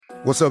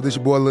What's up, this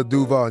your boy Lil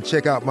Duval, and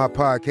check out my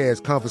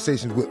podcast,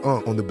 Conversations with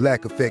Unc, on the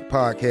Black Effect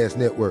Podcast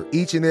Network.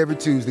 Each and every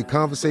Tuesday,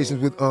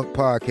 Conversations with Unc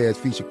podcast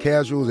feature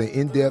casuals and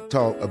in-depth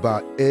talk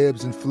about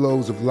ebbs and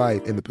flows of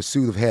life and the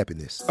pursuit of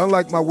happiness.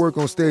 Unlike my work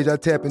on stage, I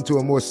tap into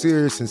a more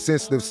serious and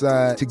sensitive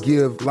side to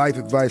give life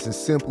advice and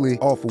simply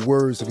offer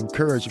words of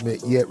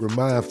encouragement, yet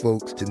remind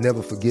folks to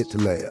never forget to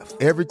laugh.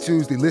 Every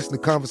Tuesday, listen to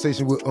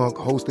Conversations with Unc,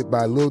 hosted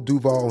by Lil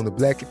Duval on the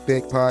Black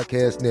Effect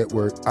Podcast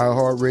Network,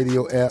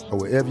 iHeartRadio app, or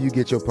wherever you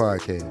get your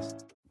podcasts.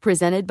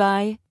 Presented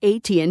by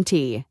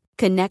AT&T.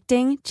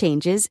 Connecting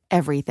changes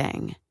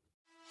everything.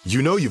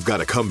 You know you've got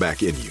a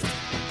comeback in you.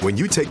 When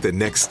you take the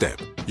next step,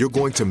 you're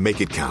going to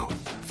make it count.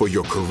 For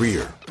your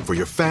career, for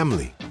your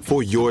family,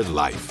 for your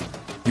life.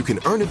 You can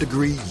earn a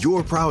degree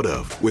you're proud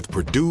of with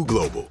Purdue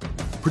Global.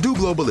 Purdue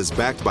Global is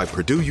backed by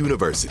Purdue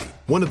University,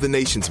 one of the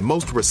nation's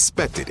most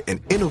respected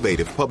and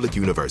innovative public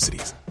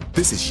universities.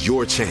 This is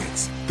your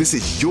chance. This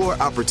is your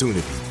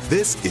opportunity.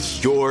 This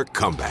is your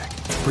comeback.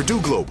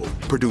 Purdue Global,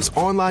 Purdue's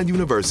online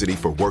university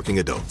for working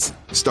adults.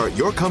 Start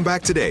your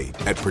comeback today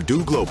at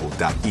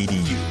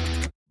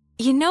purdueglobal.edu.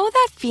 You know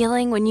that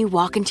feeling when you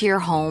walk into your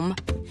home,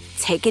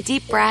 take a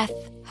deep breath,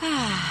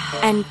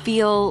 and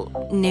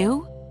feel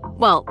new?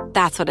 Well,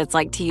 that's what it's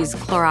like to use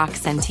Clorox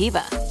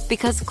Scentiva.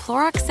 Because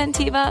Clorox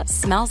Scentiva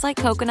smells like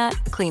coconut,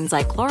 cleans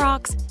like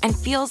Clorox, and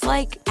feels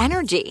like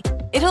energy.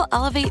 It'll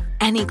elevate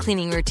any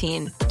cleaning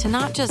routine to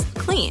not just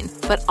clean,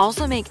 but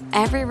also make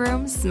every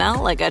room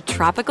smell like a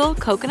tropical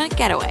coconut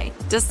getaway.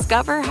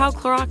 Discover how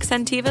Clorox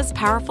Scentiva's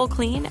powerful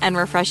clean and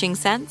refreshing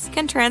scents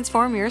can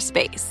transform your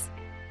space.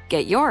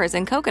 Get yours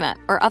in coconut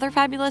or other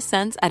fabulous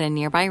scents at a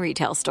nearby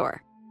retail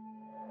store.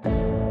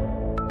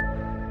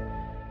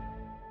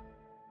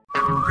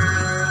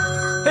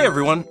 Hey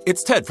everyone,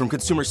 it's Ted from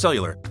Consumer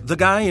Cellular, the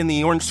guy in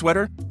the orange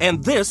sweater,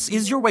 and this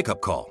is your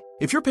wake-up call.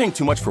 If you're paying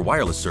too much for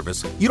wireless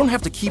service, you don't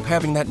have to keep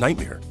having that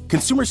nightmare.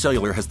 Consumer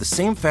Cellular has the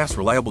same fast,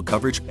 reliable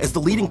coverage as the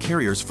leading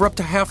carriers for up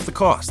to half the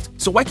cost.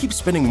 So why keep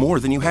spending more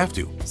than you have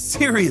to?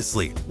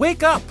 Seriously,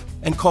 wake up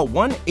and call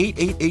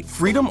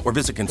 1-888-FREEDOM or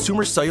visit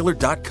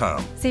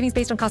consumercellular.com. Savings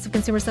based on cost of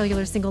Consumer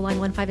Cellular single line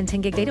 1, 5, and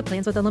 10 gig data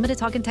plans with unlimited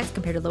talk and text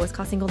compared to lowest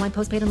cost single line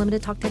postpaid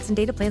unlimited talk, text, and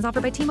data plans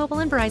offered by T-Mobile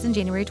and Verizon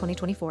January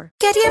 2024.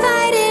 Get your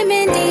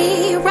vitamin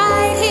D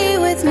right here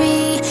with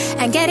me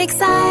and get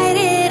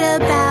excited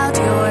about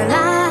your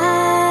life.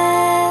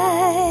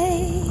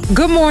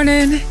 Good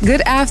morning,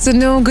 good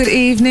afternoon, good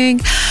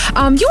evening.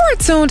 You are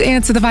tuned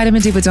into the Vitamin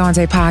D with Dawn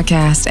Day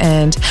podcast,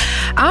 and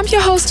I'm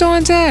your host,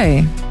 Dawn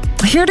Day.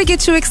 Here to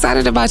get you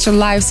excited about your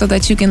life so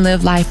that you can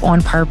live life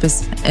on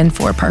purpose and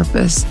for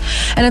purpose.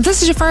 And if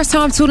this is your first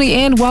time tuning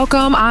in,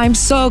 welcome. I'm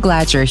so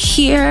glad you're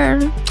here.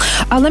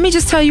 Let me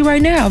just tell you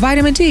right now,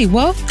 vitamin D,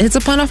 well, it's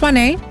a pun off my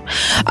name.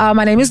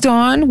 My name is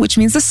Dawn, which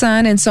means the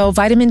sun. And so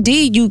vitamin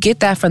D, you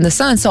get that from the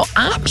sun. So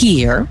I'm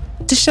here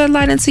to shed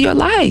light into your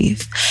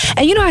life.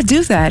 And you know, I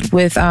do that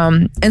with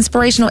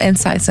inspirational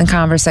insights and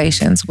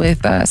conversations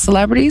with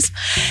celebrities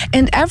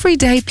and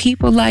everyday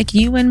people like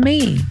you and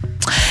me.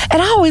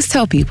 And I always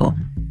tell people,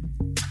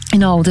 you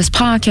know, this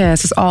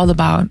podcast is all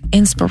about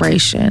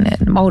inspiration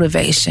and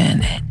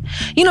motivation and,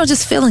 you know,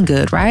 just feeling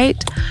good,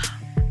 right?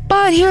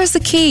 But here's the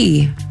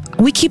key.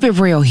 We keep it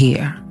real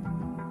here.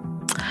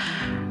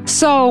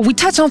 So we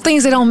touch on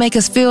things that don't make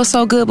us feel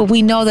so good, but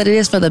we know that it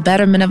is for the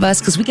betterment of us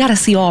because we got to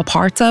see all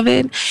parts of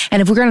it.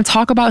 And if we're going to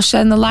talk about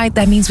shedding the light,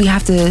 that means we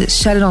have to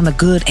shed it on the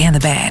good and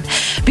the bad.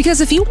 Because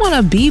if you want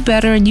to be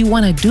better and you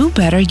want to do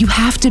better, you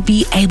have to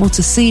be able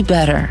to see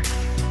better,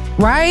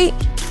 right?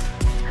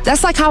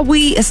 That's like how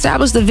we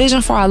establish the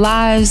vision for our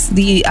lives,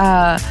 the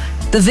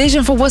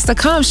vision for what's to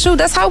come. Shoot,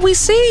 that's how we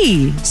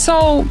see.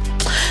 So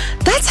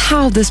that's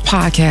how this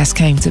podcast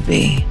came to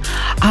be.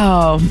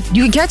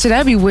 You can catch it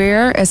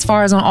everywhere as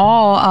far as on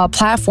all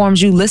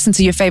platforms you listen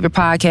to your favorite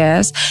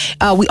podcast.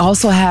 We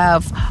also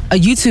have a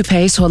YouTube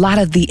page, so a lot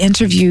of the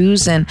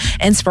interviews and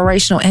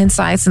inspirational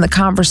insights and the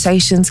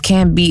conversations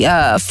can be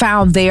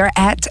found there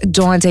at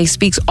Dawn Day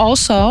Speaks.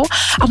 Also,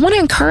 I want to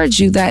encourage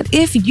you that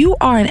if you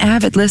are an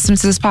avid listener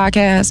to this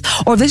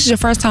podcast, or if this is your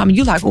first time and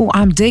you're like, oh,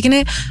 I'm digging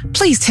it,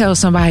 please tell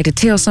somebody to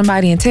tell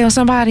somebody and tell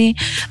somebody,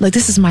 look,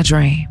 this is my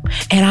dream.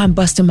 And I'm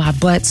busting my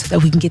butt so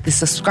that we can get the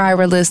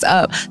subscriber list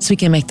up so we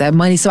can make that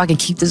money so I can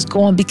keep this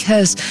going,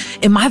 because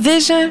in my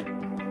vision,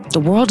 the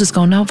world is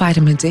going to know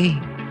vitamin D.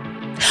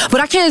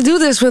 But I can't do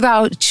this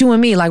without you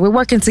and me. Like, we're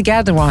working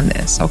together on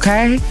this,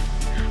 okay?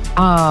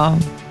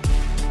 And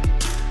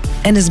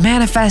it's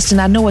manifesting.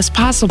 I know it's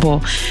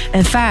possible.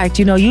 In fact,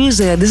 you know,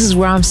 usually this is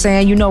where I'm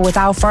saying, you know,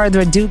 without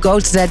further ado, go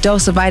to that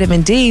dose of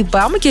vitamin D.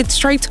 But I'm going to get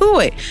straight to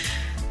it.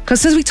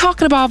 Because since we're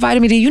talking about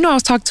vitamin D, you know, I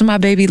was talking to my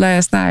baby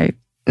last night.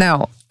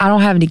 Now, I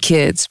don't have any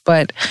kids,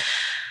 but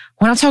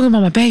when I'm talking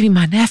about my baby,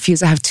 my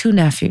nephews, I have two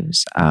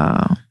nephews,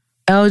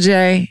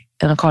 LJ,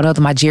 and I call the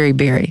other my Jerry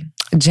Berry,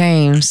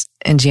 James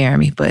and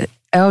Jeremy, but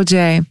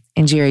LJ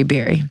and Jerry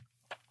Berry.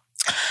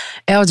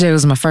 LJ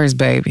was my first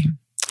baby.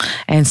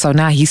 And so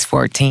now he's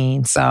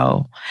 14.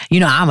 So, you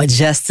know, I'm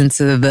adjusting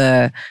to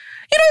the,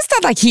 it's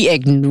not like he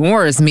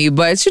ignores me,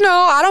 but,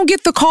 I don't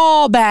get the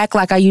call back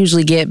like I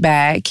usually get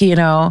back,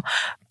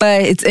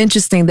 But it's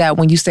interesting that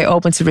when you stay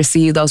open to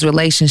receive those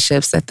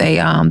relationships that they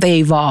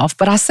evolve.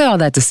 But I say all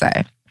that to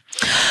say,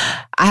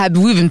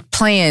 we've been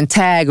playing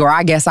tag, or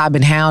I guess I've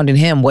been hounding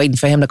him, waiting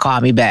for him to call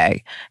me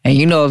back. And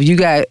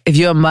if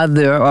you're a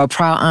mother or a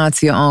proud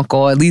auntie or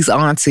uncle, or at least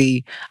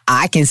auntie,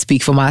 I can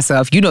speak for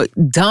myself.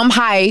 Dumb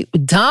hype,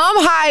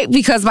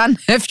 because my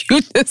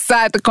nephew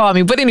decided to call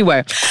me. But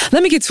anyway,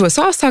 let me get to it.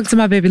 So I was talking to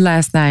my baby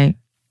last night.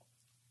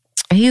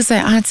 And he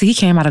said, Auntie, he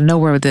came out of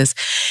nowhere with this.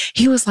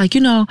 He was like,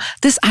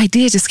 this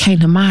idea just came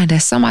to mind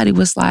that somebody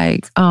was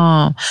like,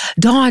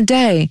 Dawn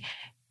Day,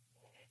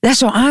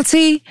 that's your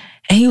auntie?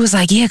 And he was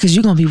like, yeah, because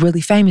you're going to be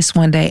really famous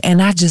one day.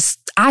 And I just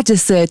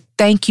said,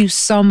 thank you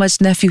so much,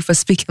 nephew, for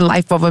speaking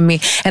life over me.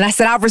 And I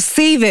said, I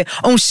receive it.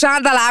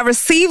 Shandala, I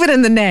receive it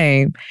in the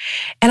name.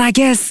 And I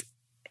guess,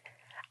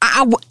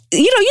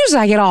 usually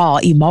I get all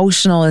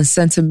emotional and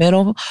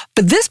sentimental.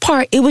 But this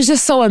part, it was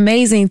just so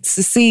amazing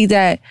to see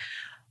that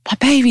my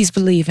babies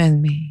believe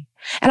in me.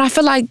 And I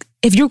feel like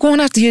if you're going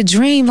after your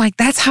dream, like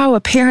that's how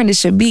a parent it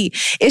should be.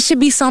 It should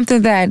be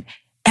something that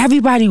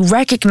everybody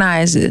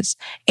recognizes.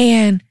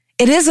 And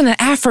it isn't an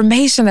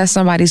affirmation that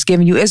somebody's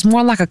giving you. It's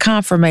more like a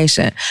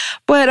confirmation.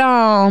 But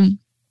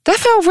that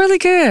felt really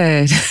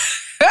good.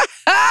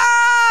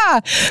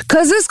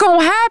 Because it's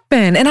going to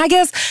happen. And I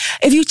guess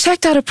if you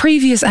checked out a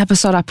previous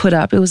episode I put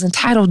up, it was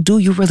entitled, Do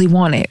You Really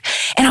Want It?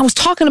 And I was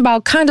talking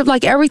about kind of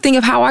like everything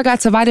of how I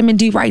got to vitamin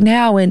D right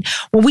now, and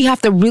when we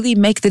have to really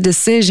make the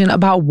decision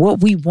about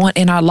what we want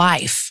in our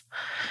life.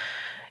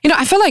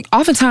 I feel like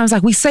oftentimes,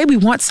 like we say we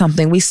want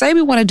something, we say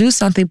we want to do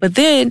something, but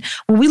then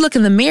when we look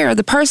in the mirror,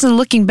 the person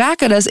looking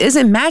back at us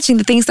isn't matching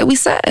the things that we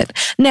said.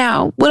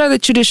 Now, what are the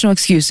traditional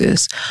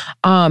excuses?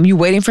 You're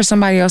waiting for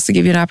somebody else to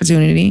give you an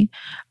opportunity.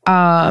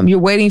 You're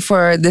waiting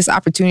for this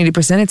opportunity to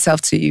present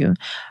itself to you.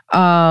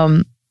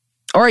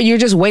 Or you're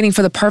just waiting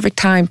for the perfect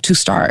time to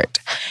start.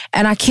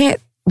 And I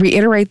can't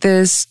reiterate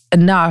this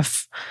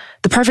enough.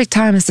 The perfect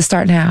time is to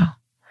start now.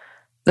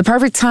 The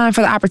perfect time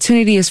for the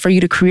opportunity is for you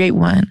to create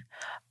one.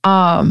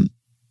 And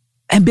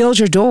build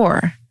your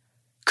door.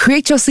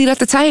 Create your seat at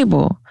the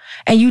table.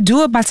 And you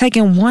do it by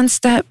taking one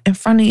step in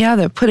front of the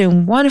other,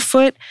 putting one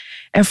foot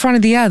in front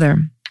of the other,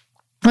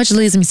 which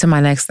leads me to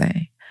my next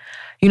thing.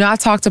 I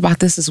talked about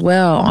this as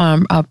well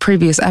on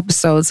previous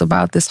episodes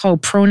about this whole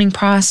pruning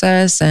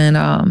process and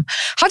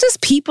how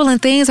just people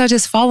and things are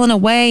just falling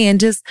away and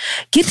just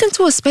getting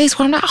into a space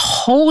where I'm not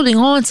holding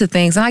on to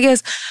things. And I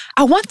guess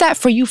I want that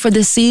for you for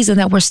this season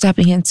that we're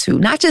stepping into,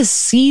 not just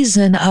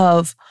season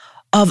of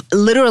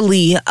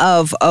literally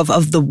of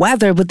the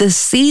weather, but this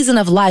season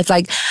of life.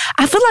 Like,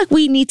 I feel like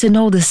we need to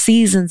know the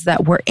seasons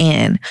that we're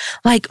in.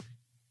 Like,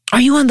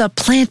 are you in the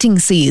planting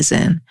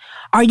season?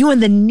 Are you in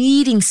the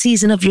kneading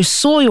season of your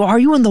soil? Are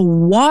you in the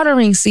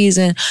watering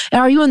season?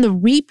 And are you in the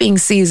reaping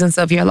seasons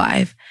of your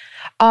life?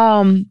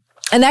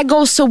 And that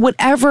goes to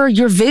whatever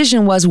your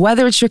vision was,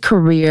 whether it's your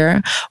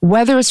career,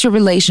 whether it's your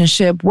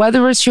relationship,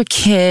 whether it's your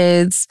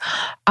kids,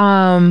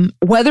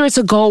 whether it's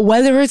a goal,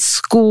 whether it's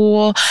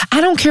school.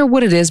 I don't care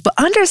what it is, but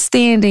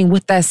understanding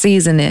what that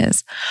season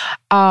is,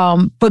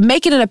 but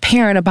making it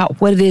apparent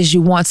about what it is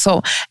you want.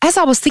 So as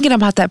I was thinking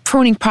about that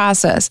pruning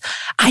process,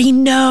 I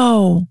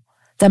know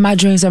that my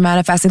dreams are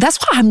manifesting. That's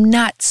why I'm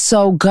not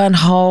so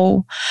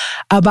gung-ho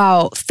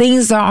about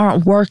things that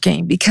aren't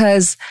working,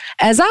 because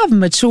as I've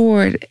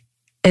matured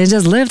and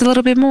just lived a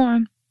little bit more,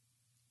 ain't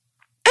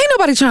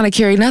nobody trying to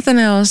carry nothing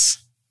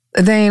else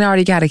they ain't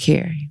already got to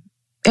carry.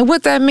 And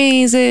what that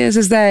means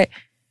is that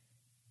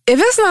if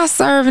it's not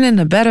serving in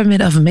the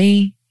betterment of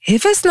me,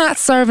 if it's not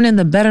serving in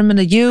the betterment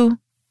of you,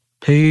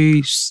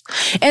 peace.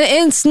 And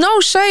it's no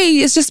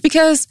shade. It's just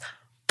because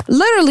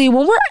literally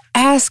when we're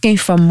asking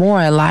for more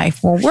in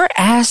life, when we're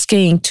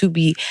asking to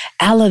be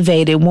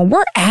elevated, when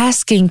we're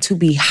asking to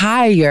be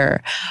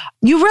higher,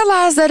 you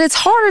realize that it's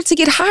harder to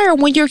get higher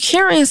when you're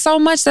carrying so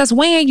much that's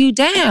weighing you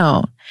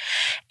down.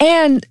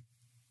 And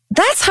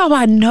that's how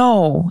I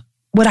know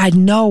what I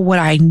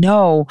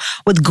know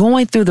with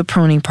going through the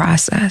pruning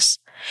process.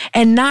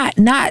 And not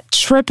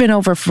tripping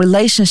over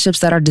relationships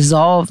that are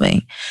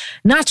dissolving,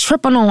 not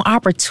tripping on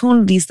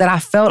opportunities that I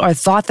felt or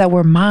thought that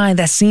were mine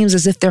that seems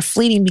as if they're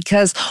fleeting,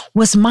 because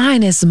what's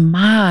mine is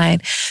mine,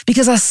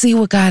 because I see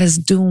what God is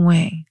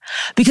doing,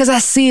 because I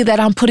see that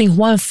I'm putting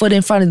one foot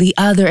in front of the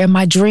other and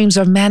my dreams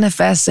are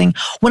manifesting.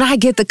 When I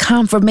get the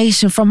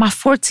confirmation from my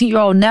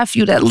 14-year-old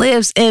nephew that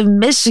lives in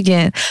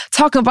Michigan,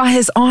 talking about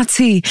his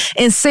auntie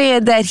and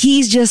saying that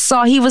he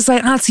was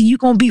like, Auntie, you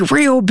gonna be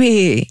real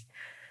big.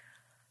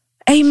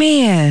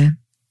 Amen.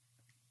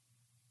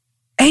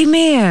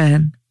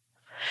 Amen.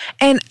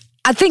 And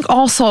I think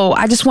also,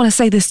 I just want to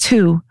say this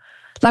too,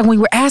 like when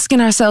we're asking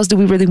ourselves, do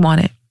we really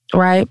want it,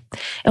 right?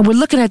 And we're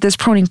looking at this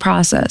pruning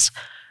process.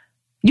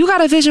 You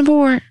got a vision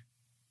board?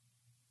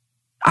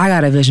 I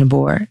got a vision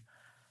board.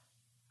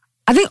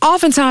 I think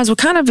oftentimes what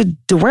kind of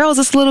derails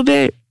us a little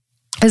bit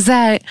is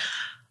that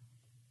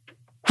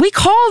we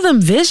call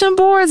them vision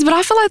boards, but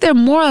I feel like they're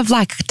more of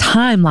like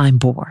timeline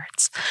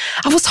boards.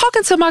 I was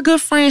talking to my good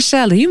friend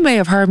Shelly. You may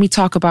have heard me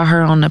talk about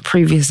her on the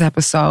previous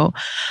episode.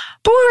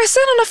 But we were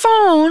sitting on the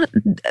phone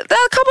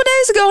a couple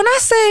days ago, and I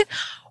said,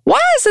 why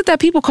is it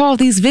that people call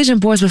these vision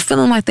boards but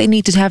feeling like they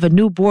need to have a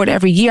new board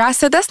every year? I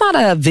said, that's not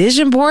a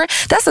vision board.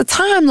 That's a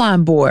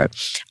timeline board.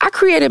 I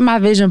created my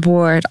vision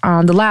board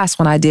on the last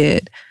one I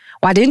did.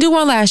 Well, I didn't do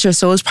one last year,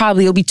 so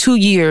it'll be 2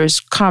 years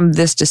come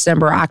this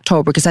December or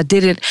October, because I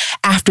did it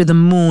after the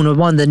moon, or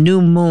when the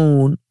new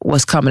moon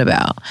was coming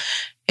about.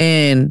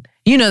 And,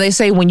 you know, they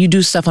say when you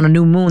do stuff on a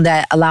new moon,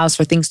 that allows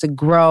for things to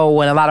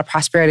grow and a lot of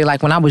prosperity.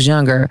 Like when I was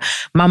younger,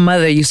 my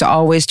mother used to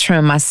always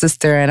trim my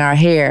sister and our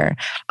hair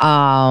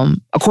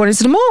according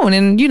to the moon.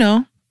 And, you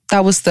know,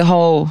 that was the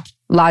whole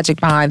logic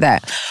behind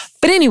that.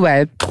 But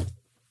anyway,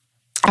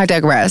 I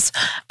digress.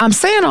 I'm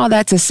saying all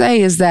that to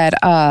say is that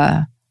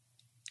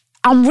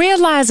I'm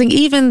realizing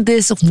even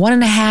this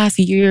 1.5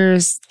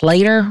 years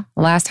later,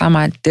 last time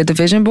I did the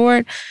vision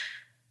board,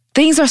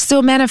 things are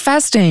still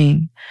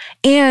manifesting.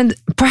 And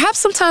perhaps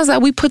sometimes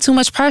that we put too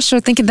much pressure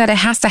thinking that it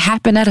has to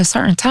happen at a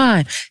certain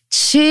time.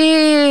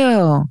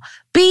 Chill.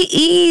 Be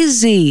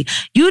easy.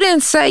 You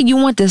didn't say you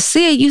want to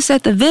see it. You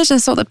said the vision,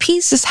 so the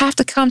pieces have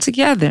to come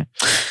together.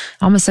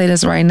 I'm going to say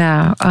this right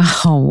now.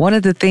 One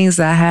of the things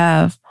I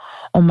have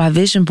on my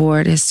vision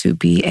board is to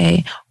be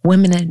a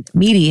women in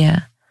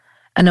media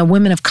and a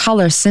women of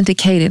color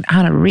syndicated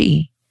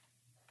honoree.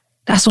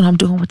 That's what I'm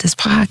doing with this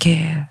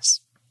podcast.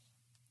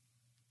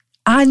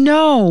 I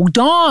know,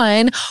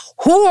 Dawn,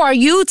 who are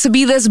you to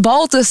be this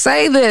bold to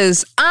say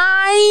this?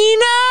 I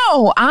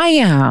know, I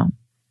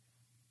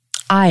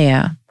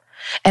am.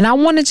 And I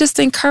want to just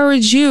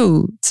encourage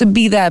you to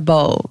be that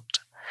bold.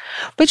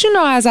 But you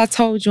know, as I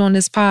told you on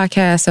this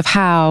podcast of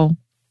how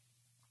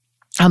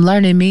I'm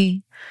learning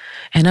me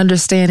and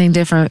understanding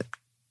different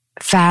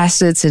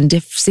facets and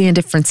seeing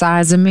different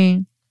sides of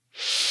me,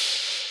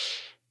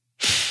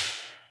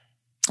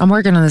 I'm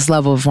working on this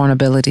level of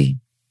vulnerability.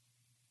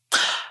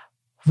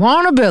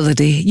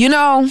 Vulnerability, you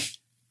know,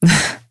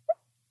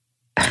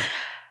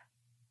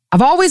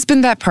 I've always been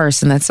that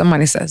person that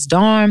somebody says,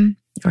 Dawn,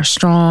 you're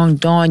strong.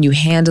 Dawn, you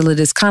handle it.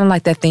 It's kind of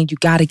like that thing, you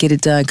got to get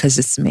it done because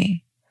it's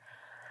me.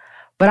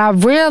 But I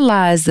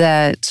realized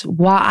that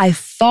while I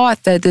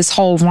thought that this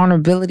whole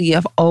vulnerability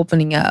of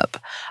opening up,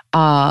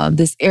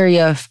 this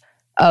area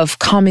of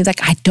coming,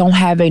 like I don't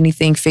have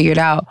anything figured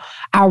out,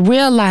 I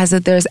realized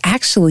that there's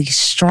actually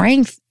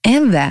strength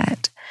in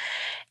that.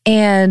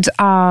 And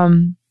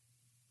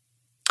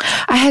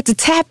I had to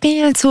tap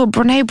into a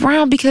Brene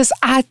Brown because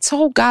I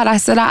told God, I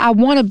said, I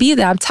want to be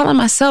that. I'm telling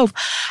myself,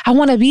 I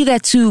want to be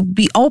that, to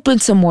be open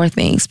to more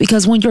things.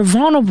 Because when you're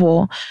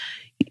vulnerable,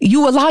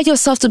 you allow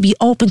yourself to be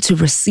open to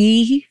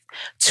receive,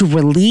 to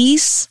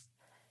release,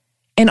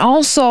 and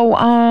also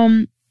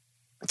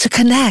to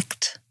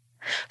connect.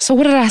 So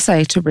what did I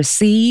say? To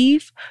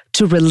receive,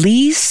 to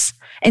release,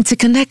 and to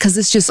connect, because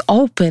it's just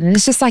open. And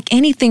it's just like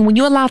anything. When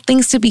you allow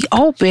things to be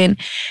open,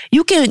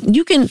 you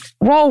can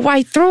roll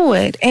right through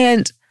it.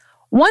 And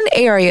one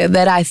area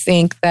that I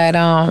think that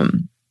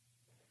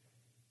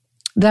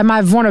that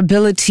my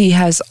vulnerability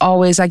has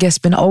always, I guess,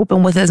 been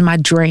open with is my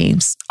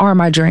dreams.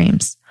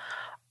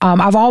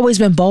 I've always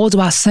been bold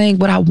about saying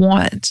what I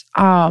want,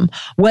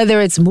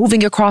 whether it's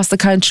moving across the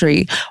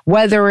country,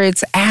 whether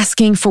it's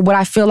asking for what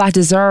I feel I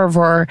deserve,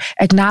 or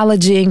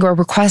acknowledging or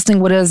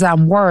requesting what it is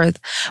I'm worth.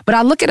 But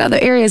I look at other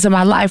areas of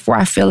my life where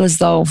I feel as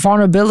though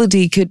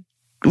vulnerability could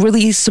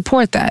really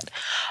support that.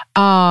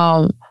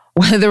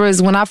 Whether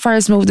it's when I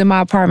first moved in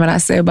my apartment, I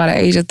said by the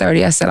age of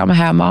 30, I said, I'm going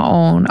to have my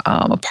own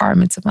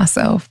apartment to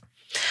myself.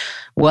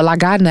 Well, I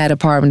got in that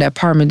apartment. That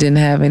apartment didn't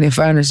have any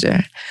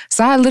furniture.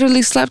 So I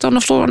literally slept on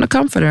the floor on the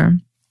comforter.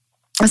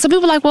 And some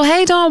people were like, well,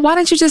 hey, Dawn, why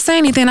didn't you just say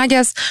anything? I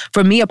guess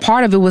for me, a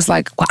part of it was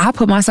like, well, I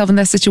put myself in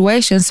that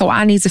situation, so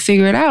I need to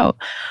figure it out.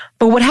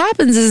 But what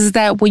happens is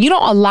that when you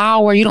don't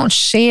allow or you don't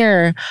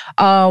share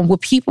with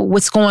people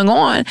what's going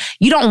on,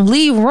 you don't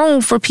leave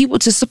room for people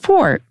to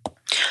support.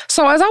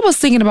 So as I was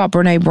thinking about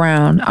Brene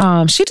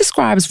Brown, she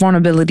describes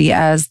vulnerability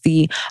as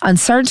the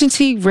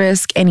uncertainty,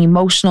 risk, and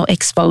emotional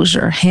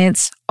exposure,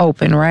 hence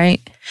open, right?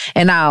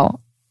 And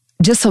now,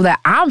 just so that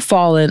I'm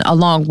following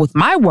along with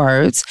my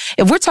words,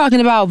 if we're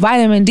talking about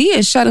vitamin D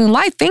and shedding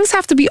light, things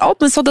have to be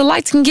open so the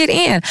light can get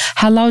in.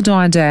 Hello,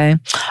 Dawn Day.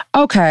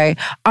 Okay.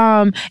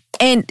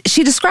 And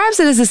she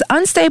describes it as this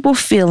unstable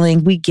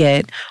feeling we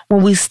get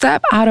when we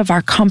step out of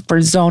our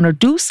comfort zone or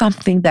do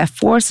something that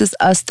forces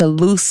us to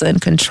loosen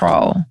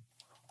control.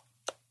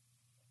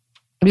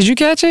 Did you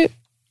catch it?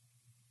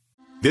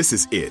 This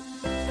is it.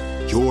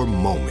 Your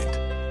moment.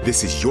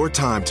 This is your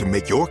time to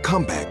make your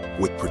comeback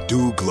with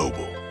Purdue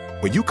Global.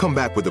 When you come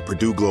back with a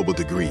Purdue Global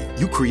degree,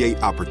 you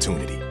create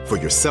opportunity for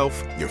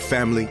yourself, your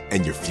family,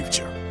 and your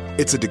future.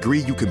 It's a degree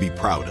you can be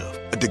proud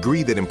of, a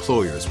degree that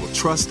employers will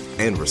trust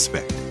and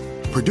respect.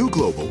 Purdue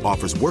Global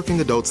offers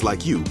working adults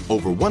like you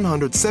over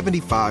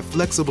 175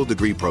 flexible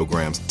degree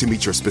programs to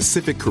meet your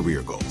specific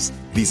career goals.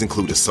 These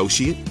include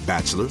associate,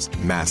 bachelor's,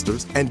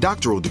 master's, and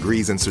doctoral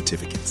degrees and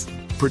certificates.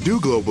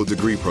 Purdue Global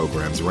degree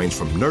programs range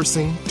from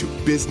nursing to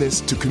business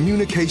to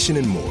communication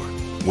and more.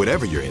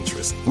 Whatever your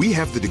interest, we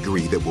have the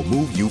degree that will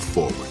move you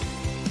forward.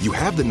 You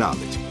have the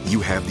knowledge, you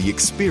have the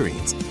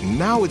experience.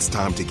 Now it's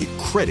time to get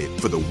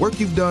credit for the work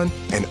you've done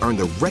and earn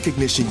the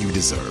recognition you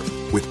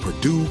deserve with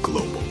Purdue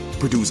Global,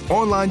 Purdue's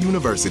online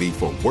university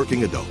for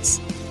working adults.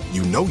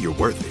 You know you're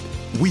worth it.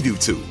 We do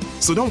too.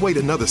 So don't wait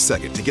another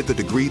second to get the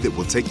degree that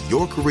will take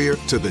your career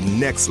to the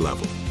next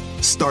level.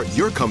 Start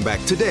your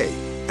comeback today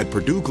at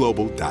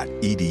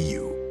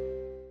purdueglobal.edu.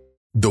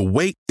 The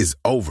wait is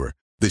over.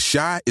 The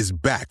Chi is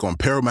back on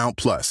Paramount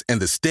Plus,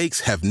 and the stakes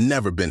have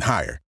never been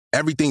higher.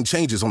 Everything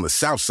changes on the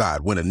South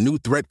Side when a new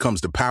threat comes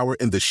to power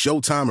in the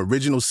Showtime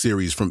original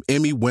series from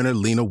Emmy winner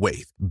Lena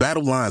Waithe.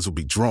 Battle lines will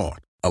be drawn,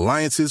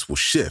 alliances will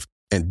shift,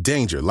 and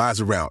danger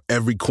lies around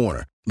every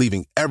corner,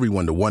 leaving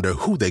everyone to wonder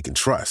who they can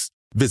trust.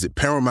 Visit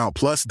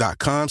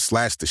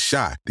ParamountPlus.com/The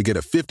Chi to get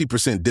a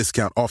 50%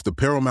 discount off the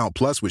Paramount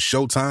Plus with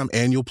Showtime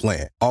annual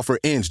plan. Offer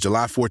ends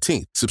July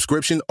 14th.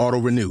 Subscription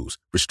auto-renews.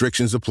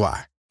 Restrictions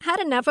apply. Had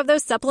enough of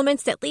those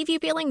supplements that leave you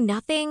feeling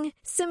nothing?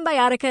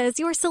 Symbiotica is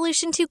your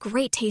solution to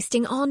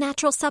great-tasting,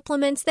 all-natural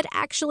supplements that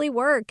actually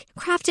work.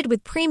 Crafted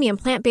with premium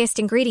plant-based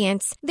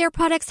ingredients, their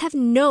products have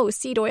no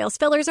seed oils,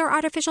 fillers, or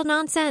artificial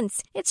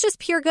nonsense. It's just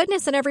pure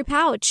goodness in every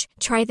pouch.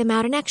 Try them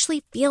out and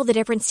actually feel the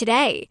difference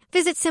today.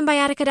 Visit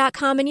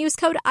Symbiotica.com and use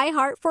code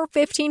IHEART for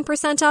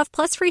 15% off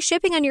plus free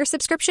shipping on your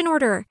subscription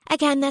order.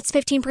 Again, that's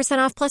 15%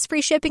 off plus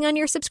free shipping on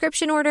your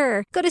subscription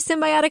order. Go to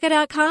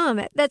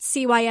Symbiotica.com. That's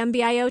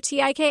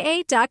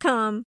Symbiotika.com.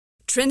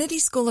 Trinity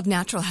School of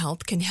Natural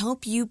Health can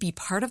help you be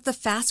part of the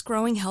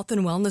fast-growing health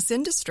and wellness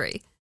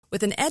industry.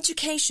 With an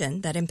education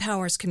that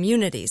empowers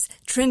communities,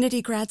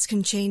 Trinity grads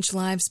can change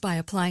lives by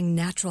applying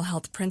natural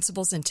health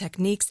principles and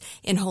techniques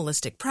in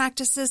holistic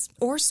practices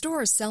or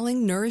stores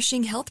selling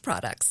nourishing health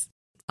products.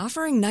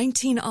 Offering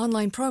 19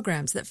 online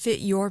programs that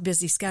fit your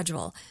busy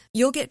schedule,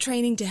 you'll get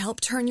training to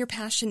help turn your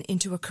passion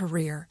into a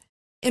career.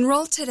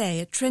 Enroll today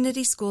at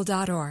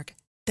trinityschool.org.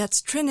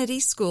 That's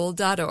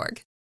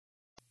trinityschool.org.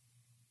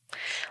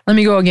 Let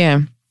me go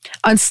again.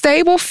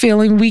 Unstable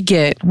feeling we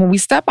get when we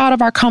step out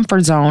of our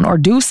comfort zone or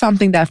do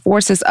something that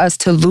forces us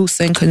to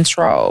loosen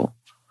control.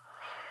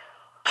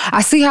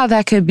 I see how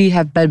that could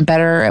have been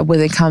better when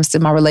it comes to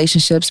my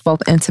relationships,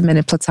 both intimate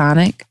and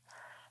platonic.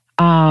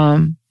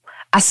 I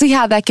see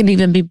how that can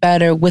even be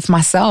better with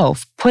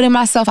myself, putting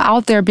myself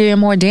out there, being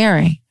more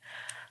daring.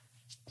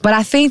 But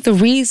I think the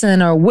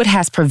reason, or what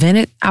has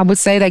prevented, I would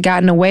say, that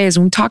got in the way is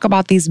when we talk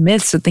about these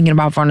myths of thinking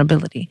about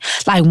vulnerability.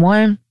 Like,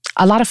 one,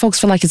 a lot of folks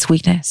feel like it's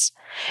weakness,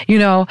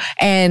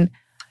 and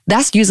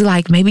that's usually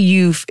like maybe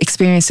you've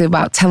experienced it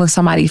about telling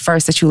somebody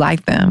first that you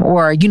like them,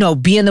 or,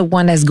 being the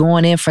one that's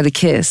going in for the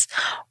kiss,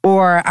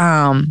 or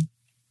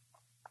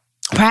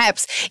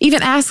perhaps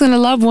even asking a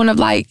loved one of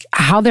like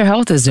how their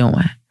health is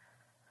doing.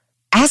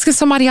 Asking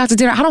somebody out to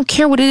dinner, I don't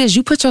care what it is,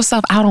 you put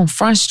yourself out on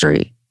Front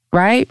Street,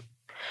 right?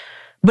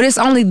 But it's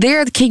only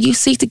there can you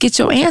seek to get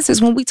your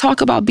answers when we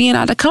talk about being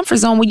out of the comfort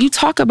zone. When you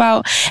talk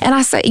about, and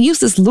I say, use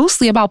this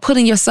loosely about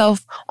putting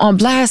yourself on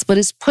blast, but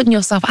it's putting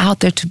yourself out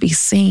there to be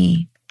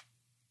seen.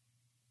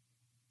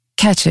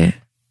 Catch it.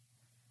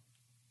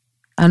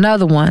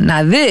 Another one.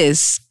 Now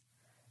this,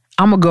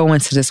 I'm going to go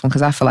into this one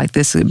because I feel like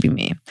this would be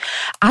me.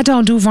 I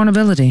don't do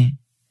vulnerability.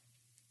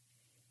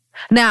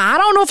 Now, I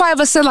don't know if I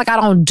ever said like I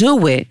don't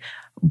do it,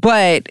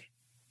 but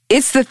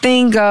it's the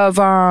thing of,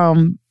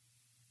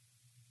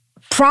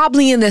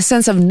 probably in the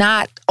sense of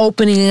not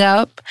opening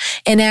up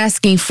and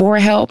asking for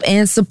help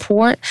and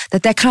support,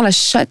 that kind of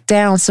shut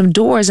down some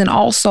doors. And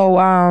also,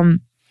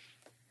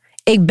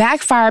 it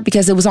backfired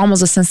because it was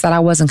almost a sense that I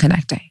wasn't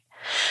connecting.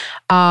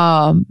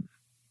 And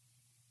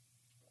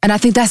I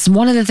think that's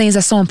one of the things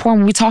that's so important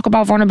when we talk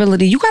about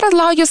vulnerability. You got to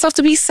allow yourself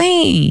to be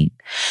seen.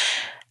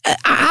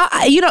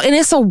 And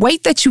it's a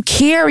weight that you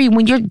carry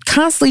when you're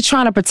constantly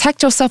trying to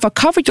protect yourself or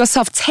cover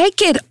yourself.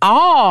 Take it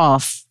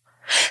off.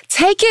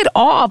 Take it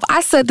off.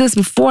 I said this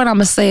before and I'm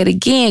going to say it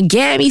again.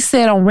 Gabby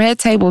said on Red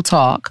Table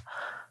Talk,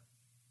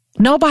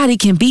 nobody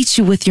can beat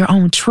you with your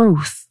own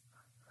truth.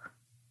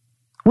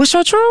 What's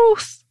your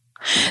truth?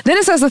 Then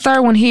it says the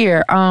third one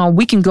here,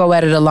 we can go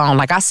at it alone.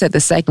 Like I said,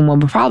 the second one,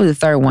 but probably the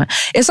third one.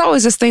 It's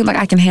always this thing like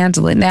I can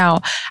handle it.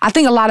 Now, I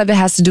think a lot of it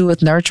has to do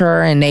with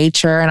nurture and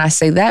nature. And I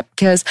say that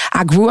because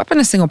I grew up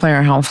in a single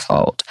parent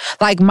household.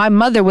 Like my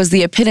mother was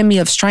the epitome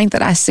of strength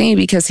that I seen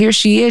because here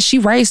she is. She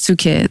raised 2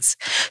 kids.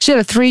 She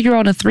had a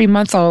 3-year-old and a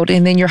 3-month-old.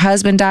 And then your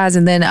husband dies.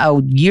 And then a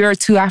year or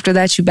 2 after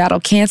that, you battle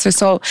cancer.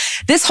 So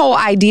this whole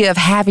idea of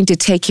having to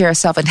take care of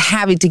yourself and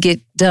having to get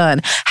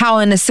done, how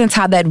in a sense,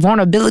 how that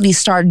vulnerability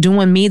started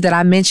doing me that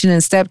I mentioned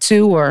in step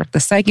 2 or the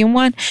second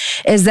one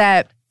is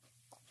that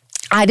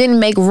I didn't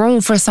make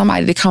room for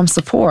somebody to come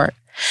support.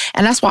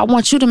 And that's why I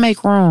want you to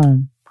make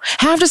room.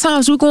 Half the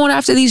times we're going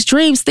after these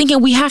dreams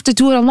thinking we have to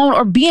do it alone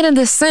or being in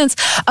this sense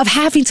of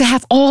having to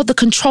have all the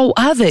control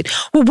of it.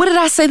 Well, what did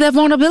I say that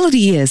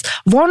vulnerability is?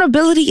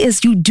 Vulnerability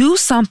is you do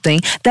something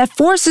that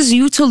forces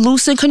you to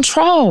loosen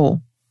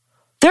control.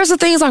 There's the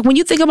things like when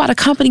you think about a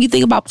company, you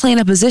think about playing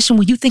a position,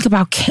 when you think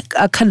about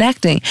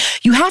connecting,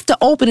 you have to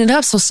open it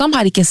up so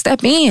somebody can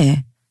step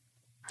in.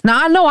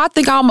 Now, I know I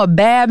think I'm a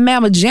bad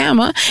mamma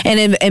jamma,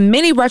 and in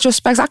many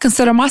retrospects, I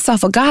consider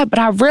myself a god, but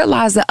I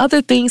realize that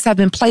other things have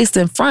been placed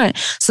in front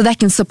so that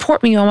can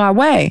support me on my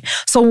way.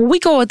 So when we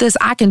go with this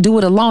I can do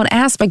it alone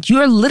aspect,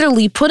 you're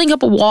literally putting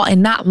up a wall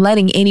and not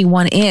letting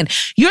anyone in.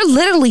 You're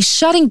literally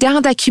shutting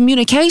down that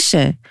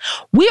communication.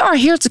 We are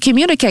here to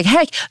communicate.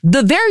 Heck,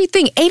 the very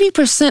thing,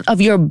 80% of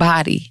your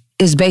body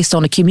is based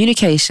on the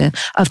communication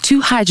of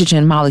 2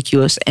 hydrogen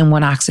molecules and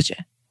 1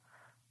 oxygen.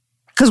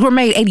 Because we're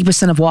made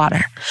 80% of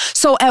water.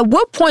 So at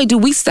what point do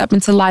we step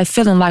into life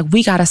feeling like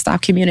we got to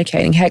stop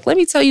communicating? Heck, let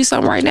me tell you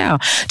something right now.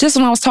 Just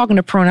when I was talking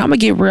to Pruna, I'm going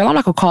to get real. I'm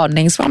not going to call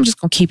names, but I'm just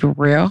going to keep it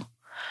real.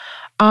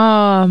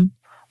 I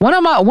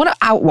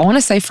want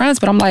to say friends,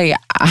 but I'm like,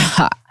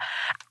 I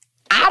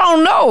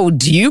don't know.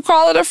 Do you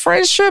call it a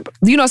friendship?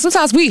 You know,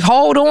 sometimes we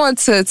hold on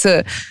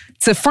to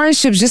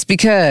friendships just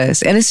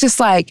because. And it's just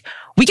like,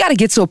 we got to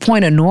get to a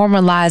point of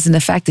normalizing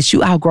the fact that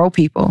you outgrow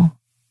people.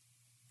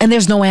 And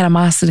there's no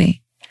animosity.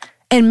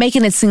 And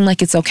making it seem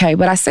like it's okay.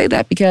 But I say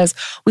that because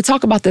we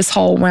talk about this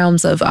whole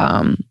realms of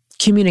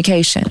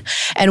communication.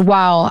 And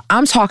while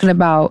I'm talking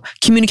about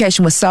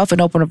communication with self and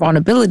open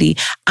vulnerability,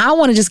 I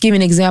want to just give you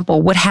an example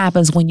of what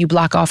happens when you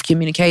block off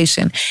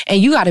communication.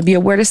 And you got to be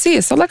aware to see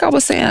it. So like I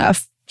was saying,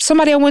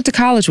 somebody I went to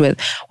college with,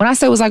 when I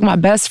say it was like my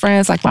best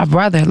friends, like my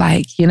brother,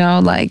 like, you know,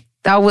 like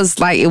that was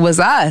like, it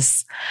was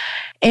us.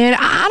 And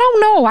I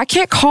don't know, I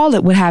can't call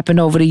it what happened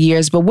over the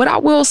years, but what I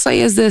will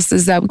say is this,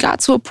 is that we got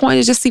to a point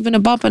of just even a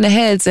bump in the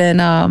heads,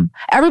 and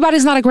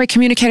everybody's not a great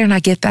communicator, and I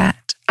get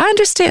that. I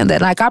understand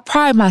that. Like, I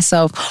pride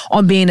myself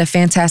on being a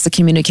fantastic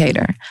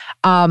communicator.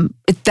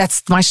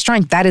 That's my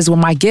strength. That is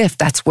my gift.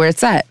 That's where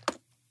it's at.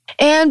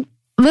 And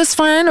this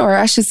friend, or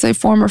I should say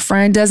former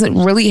friend,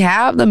 doesn't really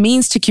have the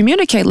means to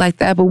communicate like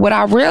that. But what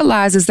I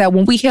realize is that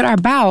when we hit our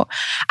bout,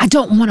 I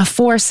don't want to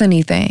force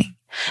anything.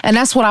 And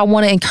that's what I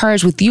want to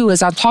encourage with you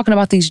as I'm talking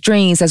about these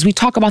dreams, as we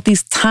talk about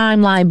these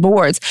timeline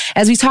boards,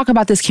 as we talk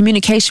about this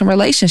communication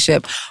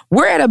relationship.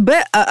 We're at a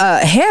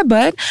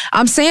headbutt.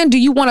 I'm saying, do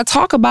you want to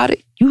talk about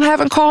it? You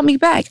haven't called me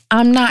back.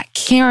 I'm not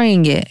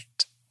carrying it.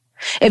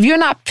 If you're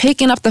not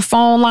picking up the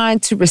phone line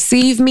to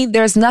receive me,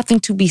 there's nothing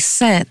to be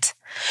sent.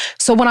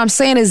 So what I'm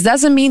saying is,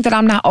 doesn't mean that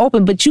I'm not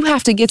open, but you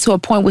have to get to a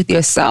point with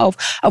yourself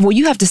of where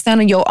you have to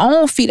stand on your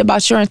own feet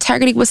about your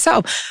integrity with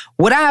self.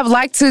 Would I have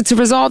liked to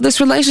resolve this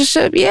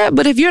relationship? Yeah,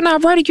 but if you're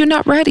not ready, you're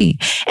not ready.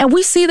 And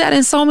we see that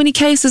in so many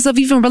cases of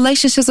even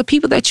relationships of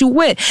people that you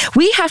with.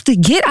 We have to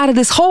get out of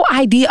this whole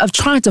idea of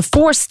trying to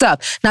force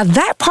stuff. Now,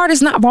 that part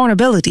is not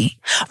vulnerability.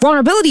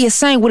 Vulnerability is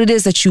saying what it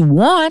is that you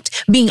want,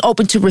 being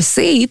open to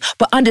receive,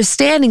 but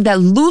understanding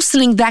that,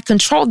 loosening that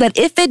control, that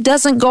if it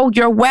doesn't go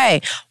your way,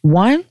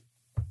 1,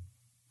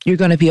 you're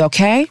going to be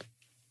okay.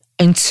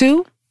 And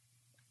 2,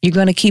 you're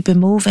going to keep it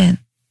moving.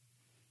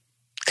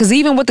 Because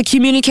even with the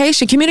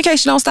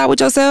communication don't start with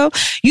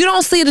yourself. You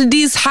don't see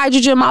these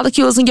hydrogen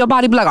molecules in your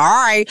body be like, all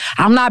right,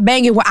 I'm not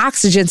banging with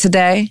oxygen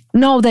today.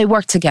 No, they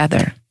work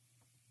together.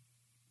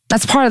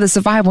 That's part of the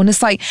survival. And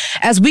it's like,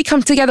 as we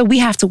come together, we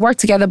have to work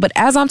together. But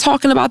as I'm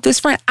talking about this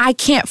friend, I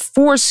can't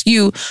force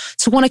you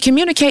to want to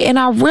communicate. And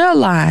I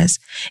realize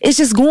it's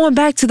just going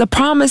back to the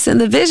promise and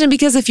the vision,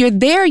 because if you're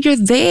there, you're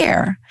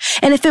there.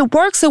 And if it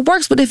works, it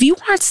works. But if you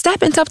aren't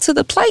stepping up to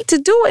the plate to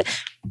do it,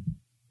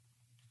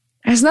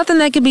 there's nothing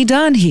that can be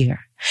done here.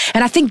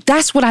 And I think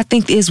that's what I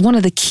think is one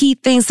of the key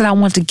things that I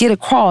want to get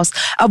across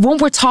of when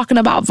we're talking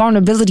about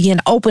vulnerability and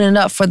opening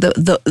up for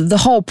the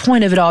whole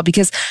point of it all.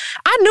 Because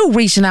I knew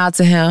reaching out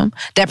to him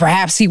that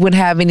perhaps he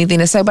wouldn't have anything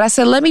to say, but I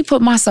said, let me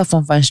put myself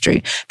on Front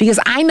Street, because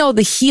I know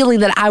the healing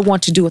that I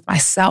want to do with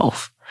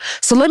myself.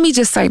 So let me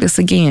just say this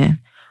again.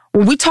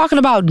 When we're talking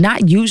about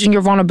not using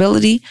your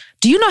vulnerability,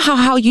 do you know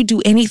how you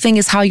do anything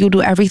is how you'll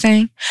do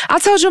everything? I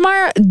tell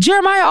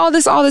Jeremiah all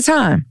this all the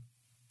time.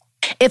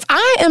 If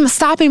I am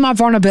stopping my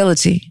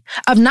vulnerability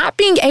of not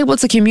being able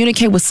to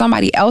communicate with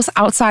somebody else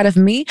outside of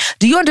me,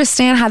 do you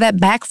understand how that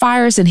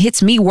backfires and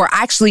hits me, where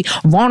actually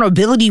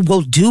vulnerability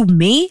will do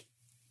me?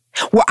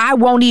 Where I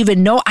won't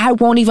even know, I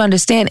won't even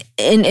understand.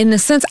 In a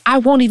sense, I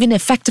won't even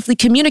effectively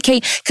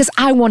communicate because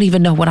I won't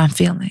even know what I'm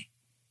feeling.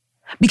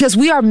 Because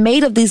we are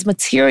made of these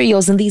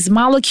materials and these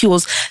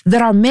molecules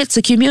that are meant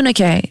to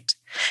communicate.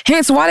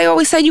 Hence why they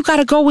always say you got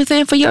to go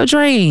within for your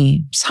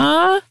dreams,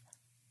 huh?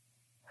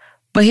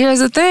 But here's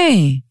the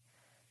thing.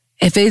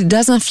 If it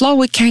doesn't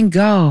flow, it can't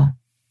go.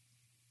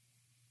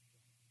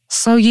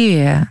 So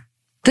yeah,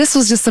 this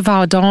was just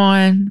about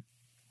Dawn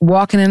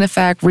walking in the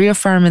fact,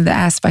 reaffirming the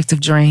aspect of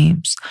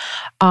dreams.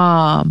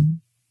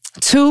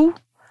 2,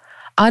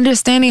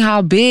 understanding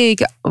how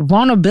big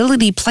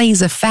vulnerability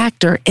plays a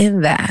factor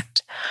in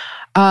that.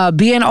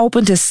 Being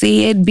open to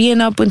see it,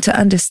 being open to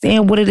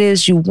understand what it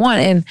is you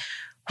want, and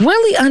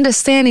really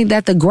understanding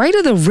that the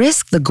greater the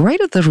risk, the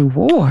greater the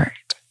reward.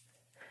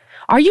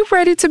 Are you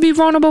ready to be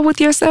vulnerable with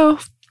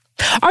yourself?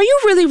 Are you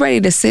really ready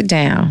to sit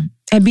down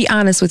and be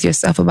honest with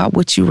yourself about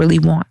what you really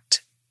want?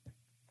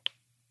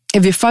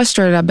 If you're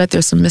frustrated, I bet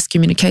there's some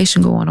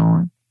miscommunication going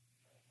on.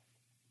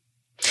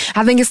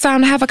 I think it's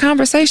time to have a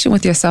conversation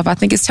with yourself. I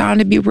think it's time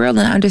to be real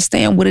and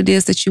understand what it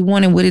is that you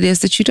want and what it is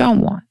that you don't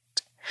want.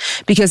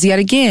 Because yet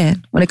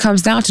again, when it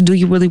comes down to do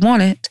you really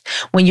want it,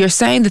 when you're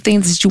saying the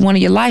things that you want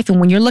in your life and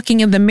when you're looking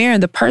in the mirror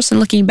and the person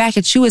looking back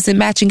at you isn't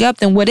matching up,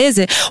 then what is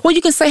it? Well,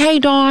 you can say, hey,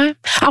 Dawn,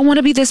 I want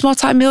to be this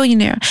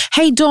multimillionaire.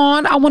 Hey,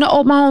 Dawn, I want to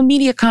own my own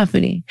media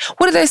company.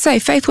 What do they say?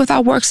 Faith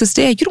without works is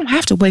dead. You don't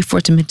have to wait for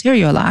it to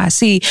materialize.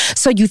 See,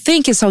 so you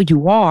think and so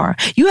you are.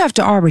 You have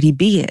to already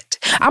be it.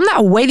 I'm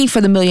not waiting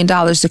for the $1 million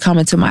to come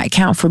into my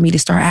account for me to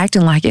start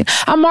acting like it.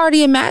 I'm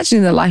already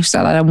imagining the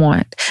lifestyle that I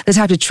want, the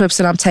type of trips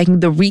that I'm taking,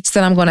 the reach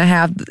that I'm going to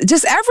have,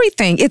 just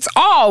everything. It's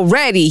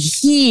already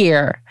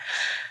here.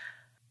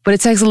 But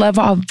it takes a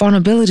level of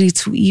vulnerability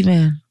to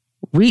even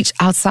reach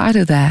outside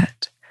of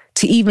that,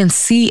 to even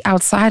see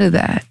outside of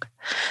that.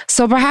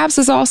 So perhaps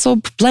it's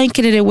also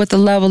blanketed it with a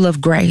level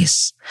of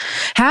grace.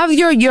 Have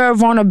your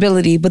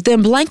vulnerability, but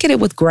then blanket it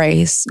with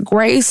grace.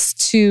 Grace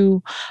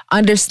to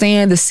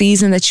understand the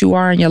season that you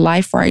are in your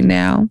life right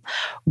now.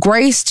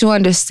 Grace to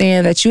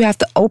understand that you have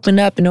to open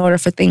up in order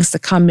for things to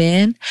come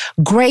in.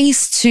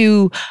 Grace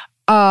to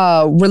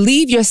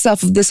relieve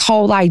yourself of this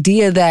whole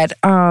idea that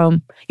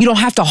you don't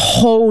have to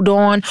hold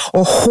on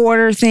or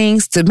hoard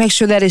things to make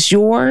sure that it's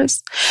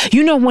yours.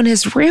 You know, when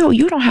it's real,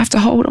 you don't have to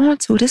hold on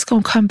to it. It's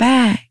going to come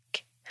back.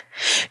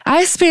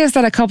 I experienced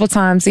that a couple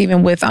times,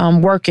 even with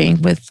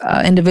working with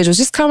individuals,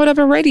 just coming up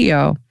in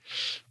radio.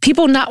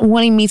 People not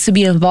wanting me to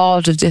be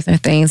involved with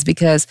different things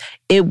because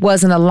it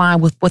wasn't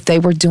aligned with what they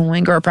were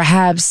doing, or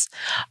perhaps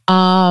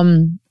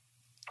my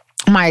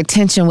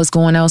attention was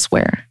going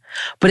elsewhere.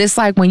 But it's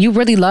like when you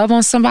really love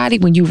on somebody,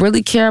 when you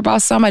really care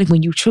about somebody,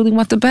 when you truly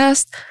want the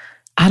best,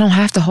 I don't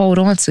have to hold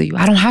on to you.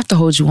 I don't have to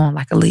hold you on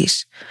like a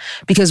leash.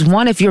 Because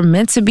one, if you're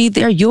meant to be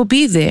there, you'll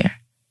be there.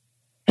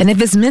 And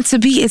if it's meant to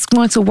be, it's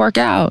going to work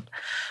out.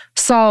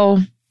 So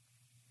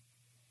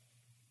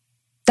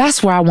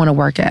that's where I want to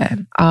work at.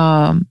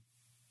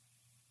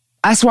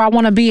 That's where I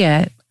want to be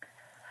at.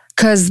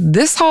 Because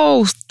this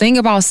whole thing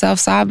about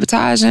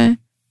self-sabotaging,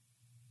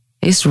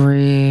 it's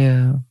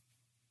real.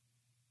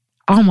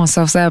 I almost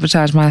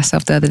self-sabotaged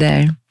myself the other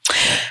day.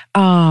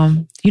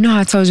 You know how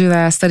I told you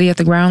that I study at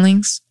the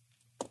Groundlings?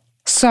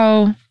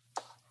 So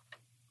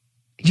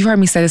you've heard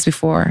me say this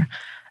before.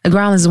 The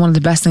Groundlings is one of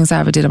the best things I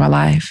ever did in my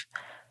life.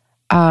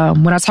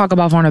 When I talk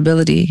about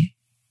vulnerability,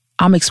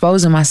 I'm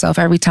exposing myself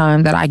every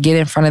time that I get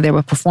in front of there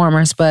with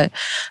performers. But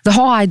the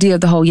whole idea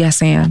of the whole yes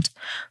and.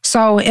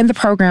 So in the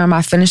program,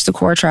 I finished the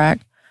core track,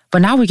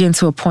 but now we're getting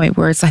to a point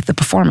where it's like the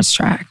performance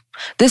track.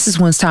 This is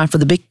when it's time for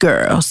the big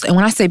girls. And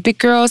when I say big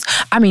girls,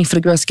 I mean for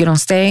the girls to get on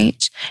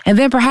stage. And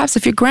then perhaps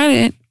if you're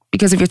granted,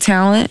 because of your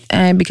talent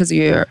and because of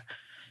your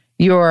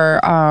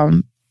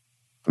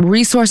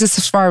resources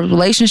as far as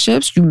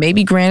relationships, you may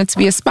be granted to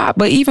be a spot.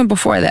 But even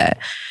before that,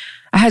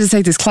 I had to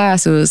take this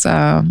class. It was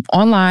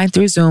online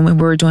through Zoom, and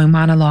we were doing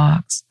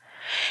monologues.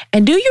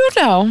 And do you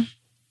know,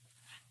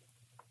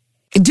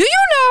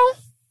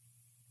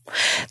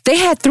 they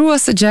had threw a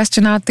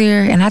suggestion out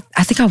there, and I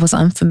think I was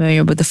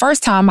unfamiliar, but the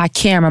first time my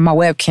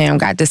webcam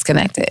got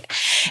disconnected.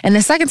 And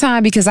the second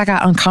time, because I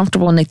got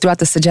uncomfortable and they threw out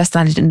the suggestion,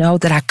 I didn't know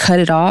that I cut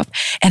it off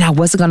and I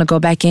wasn't going to go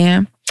back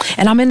in.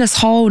 And I'm in this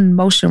whole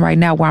motion right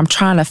now where I'm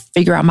trying to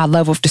figure out my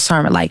level of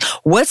discernment. Like,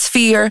 what's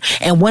fear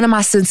and when am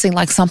I sensing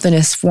like something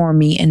is for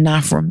me and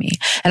not for me?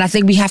 And I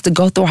think we have to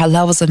go through our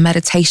levels of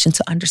meditation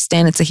to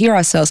understand and to hear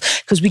ourselves,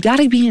 because we got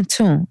to be in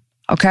tune,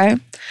 okay?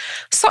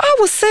 So I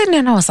was sitting there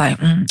and I was like,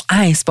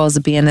 I ain't supposed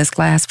to be in this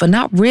class, but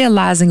not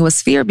realizing it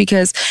was fear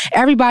because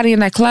everybody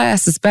in that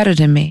class is better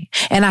than me.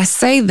 And I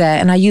say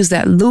that, and I use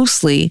that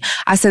loosely.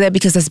 I say that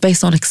because it's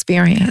based on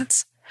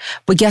experience.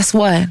 But guess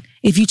what?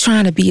 If you're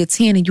trying to be a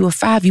 10 and you're a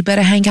 5, you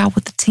better hang out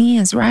with the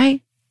 10s,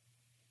 right?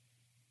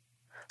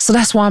 So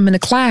that's why I'm in the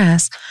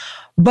class.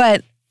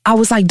 But I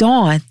was like,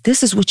 Dawn,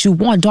 this is what you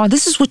want. Dawn,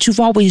 this is what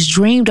you've always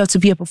dreamed of, to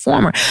be a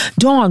performer.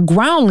 Dawn,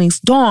 Groundlings,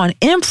 Dawn,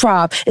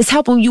 improv is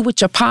helping you with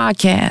your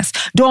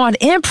podcast. Dawn,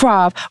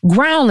 improv,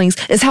 Groundlings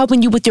is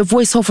helping you with your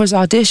voiceovers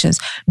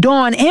auditions.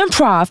 Dawn,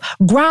 improv,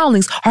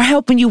 Groundlings are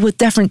helping you with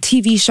different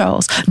TV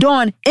shows.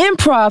 Dawn,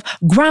 improv,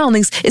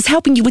 Groundlings is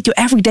helping you with your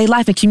everyday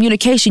life and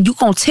communication. You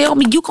gonna tell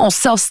me you gonna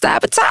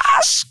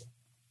self-sabotage?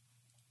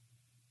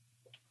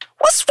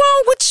 What's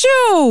wrong with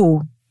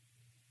you?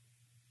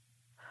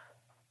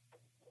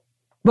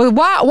 But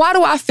why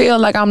do I feel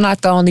like I'm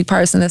not the only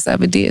person that's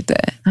ever did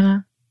that? Huh?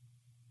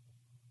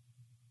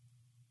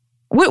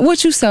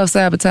 What you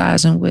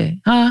self-sabotaging with?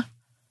 Huh?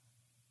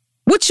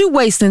 What you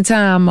wasting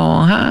time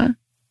on? Huh?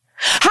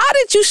 How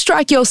did you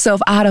strike yourself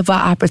out of an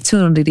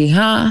opportunity?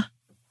 Huh?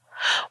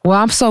 Well,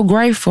 I'm so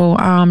grateful.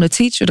 The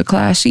teacher of the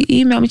class, she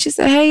emailed me. She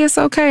said, hey, it's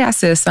okay. I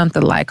said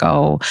something like,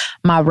 oh,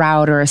 my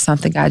router or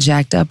something got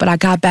jacked up. But I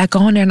got back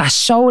on there and I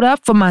showed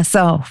up for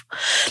myself.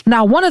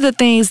 Now, one of the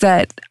things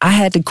that I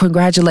had to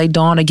congratulate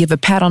Dawn or give a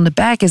pat on the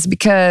back is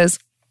because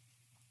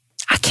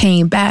I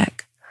came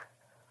back.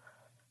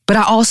 But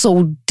I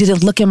also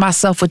didn't look at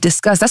myself with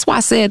disgust. That's why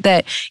I said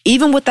that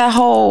even with that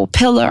whole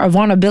pillar of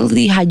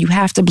vulnerability, how you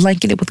have to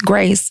blanket it with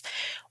grace.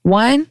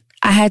 One,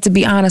 I had to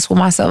be honest with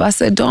myself. I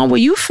said, Dawn, were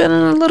you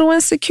feeling a little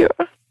insecure?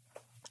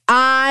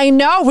 I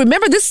know.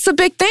 Remember, this is a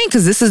big thing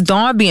because this is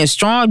Dawn being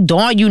strong.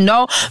 Dawn, you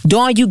know.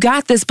 Dawn, you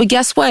got this. But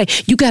guess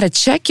what? You got to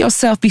check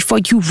yourself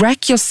before you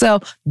wreck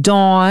yourself,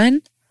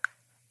 Dawn.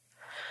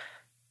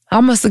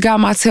 I must have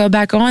got my tail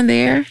back on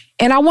there.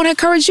 And I want to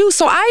encourage you.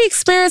 So I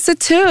experienced it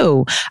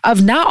too,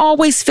 of not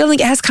always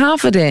feeling as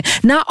confident,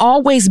 not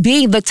always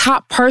being the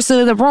top person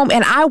in the room.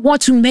 And I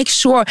want to make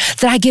sure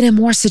that I get in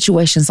more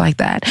situations like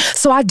that.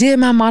 So I did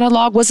my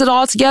monologue. Was it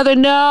all together?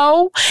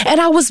 No.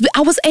 And I was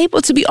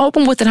able to be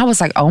open with it. I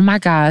was like, oh my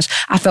gosh,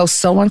 I felt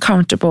so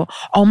uncomfortable.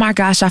 Oh my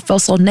gosh, I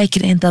felt so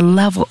naked. And the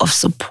level of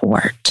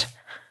support.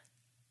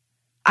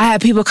 I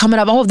had people coming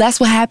up, oh, that's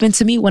what happened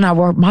to me when I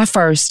wrote my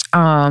first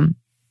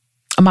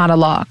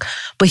monologue.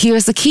 But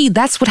here's the key.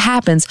 That's what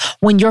happens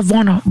when you're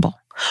vulnerable.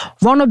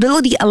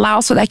 Vulnerability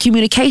allows for that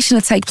communication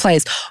to take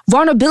place.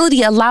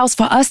 Vulnerability allows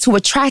for us to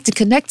attract and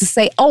connect, to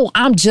say, oh,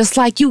 I'm just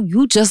like you.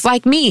 You just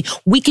like me.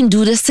 We can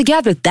do this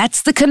together.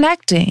 That's the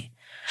connecting.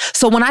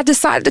 So when I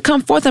decided to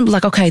come forth and be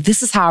like, okay,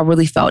 this is how I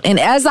really felt. And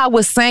as I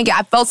was saying it,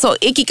 I felt so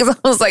icky because I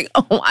was like,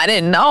 oh, I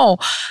didn't know.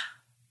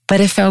 But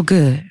it felt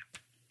good.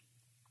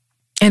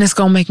 And it's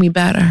going to make me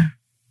better.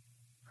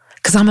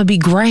 Because I'm going to be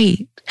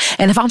great.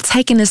 And if I'm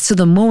taking this to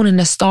the moon and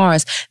the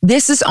stars,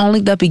 this is only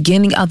the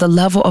beginning of the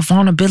level of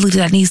vulnerability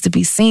that needs to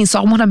be seen. So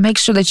I want to make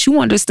sure that you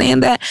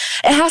understand that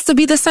it has to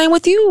be the same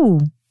with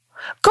you.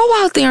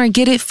 Go out there and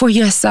get it for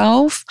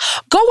yourself.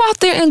 Go out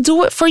there and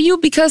do it for you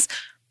because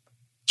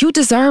you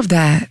deserve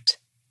that.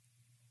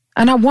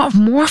 And I want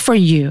more for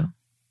you.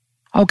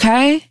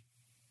 Okay?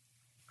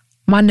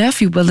 My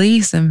nephew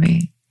believes in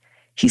me.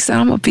 He said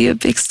I'm going to be a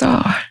big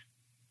star.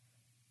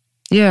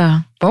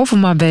 Yeah, both of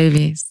my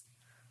babies.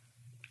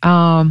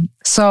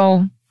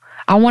 So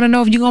I want to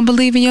know if you're going to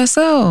believe in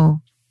yourself.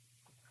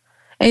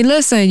 Hey,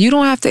 listen, you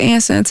don't have to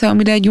answer and tell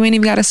me that. You ain't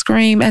even got to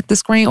scream at the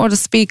screen or the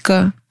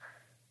speaker.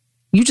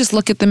 You just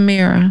look at the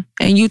mirror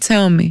and you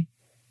tell me,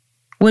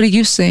 what do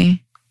you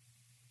see?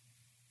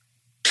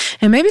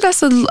 And maybe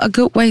that's a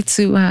good way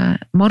to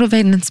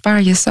motivate and inspire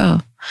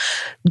yourself.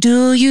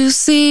 Do you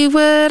see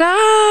what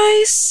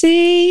I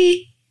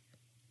see?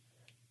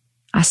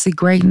 I see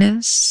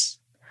greatness.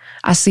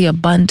 I see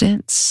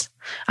abundance.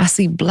 I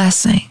see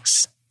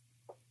blessings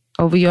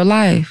over your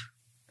life,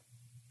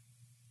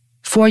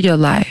 for your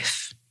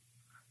life,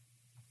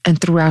 and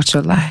throughout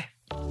your life.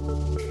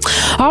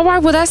 All right,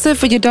 well, that's it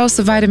for your dose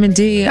of vitamin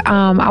D.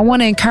 I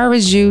want to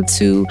encourage you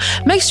to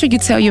make sure you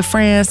tell your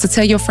friends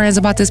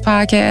about this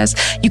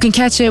podcast. You can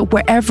catch it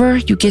wherever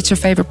you get your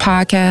favorite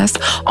podcast.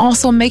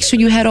 Also, make sure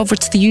you head over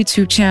to the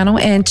YouTube channel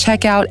and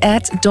check out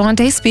at Dawn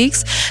Day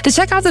Speaks to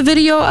check out the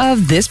video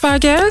of this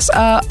podcast,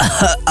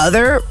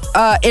 other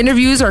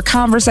interviews or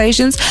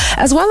conversations,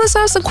 as well as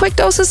some quick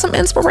doses, some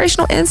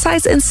inspirational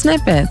insights and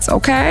snippets,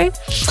 okay?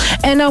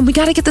 And we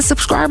got to get the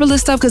subscriber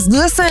list up because,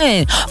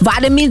 listen,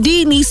 vitamin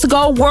D needs to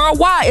go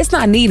worldwide. It's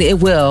not needed. It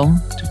will.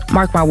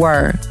 Mark my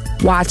word.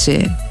 Watch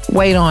it.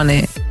 Wait on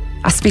it.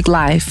 I speak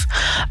life.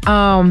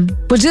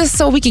 But just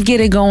so we can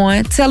get it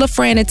going, tell a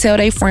friend and tell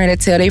their friend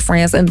and tell their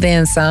friends and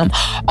then some.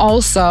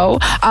 Also,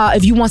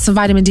 if you want some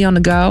vitamin D on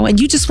the go and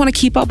you just want to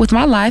keep up with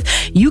my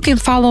life, you can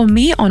follow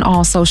me on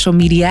all social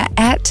media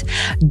at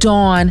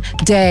Dawn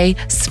Day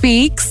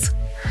Speaks.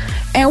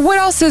 And what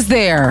else is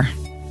there?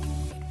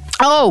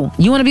 Oh,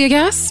 you want to be a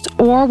guest?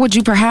 Or would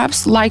you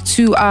perhaps like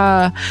to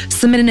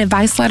submit an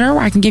advice letter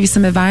where I can give you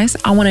some advice?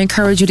 I want to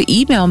encourage you to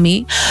email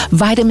me,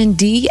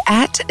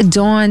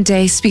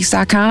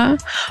 vitamindi@dawndayspeaks.com.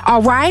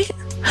 All right?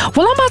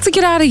 Well, I'm about to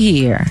get out of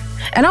here.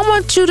 And I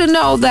want you to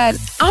know that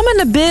I'm in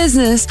the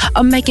business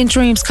of making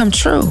dreams come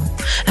true.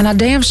 And I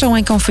damn sure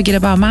ain't going to forget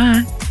about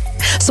mine.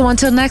 So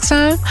until next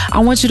time, I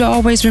want you to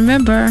always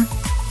remember,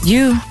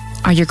 you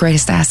are your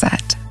greatest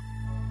asset.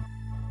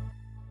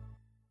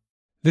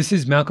 This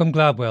is Malcolm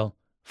Gladwell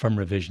from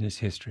Revisionist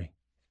History.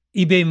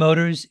 eBay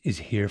Motors is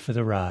here for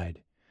the ride.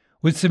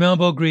 With some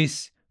elbow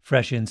grease,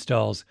 fresh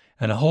installs,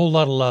 and a whole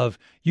lot of love,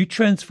 you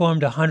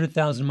transformed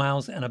 100,000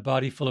 miles and a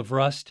body full of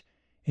rust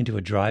into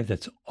a drive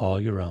that's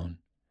all your own.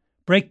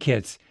 Brake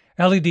kits,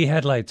 LED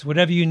headlights,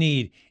 whatever you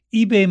need,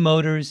 eBay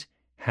Motors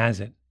has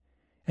it.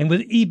 And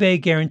with eBay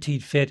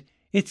Guaranteed Fit,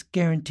 it's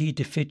guaranteed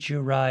to fit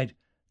your ride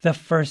the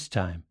first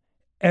time,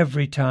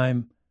 every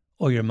time,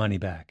 or your money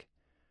back.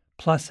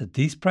 Plus, at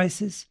these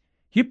prices,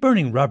 you're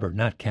burning rubber,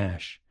 not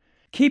cash.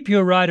 Keep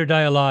your ride or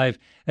die alive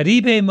at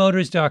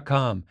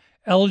ebaymotors.com.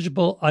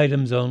 Eligible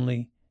items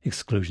only.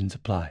 Exclusions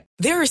apply.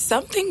 There are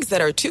some things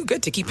that are too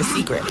good to keep a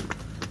secret.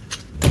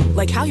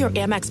 Like how your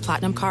Amex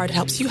Platinum card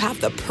helps you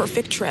have the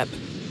perfect trip.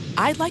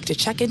 I'd like to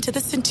check into the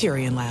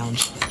Centurion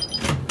Lounge.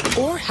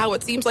 Or how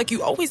it seems like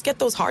you always get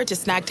those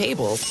hard-to-snag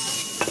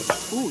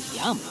tables. Ooh,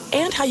 yum.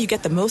 And how you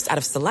get the most out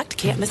of select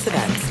can't-miss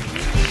events.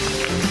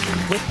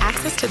 With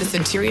access to the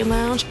Centurion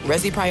Lounge,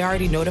 Resi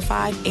Priority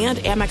Notified, and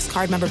Amex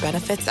card member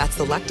benefits at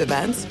select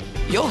events,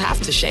 you'll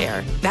have to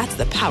share. That's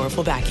the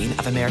powerful backing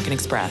of American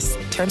Express.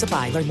 Terms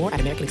apply. Learn more at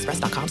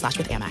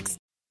americanexpress.com/withAmex.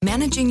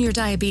 Managing your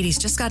diabetes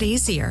just got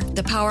easier.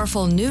 The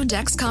powerful new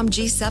Dexcom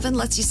G7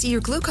 lets you see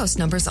your glucose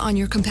numbers on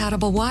your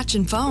compatible watch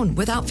and phone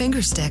without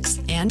finger sticks.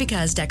 And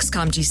because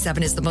Dexcom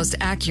G7 is the most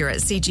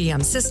accurate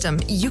CGM system,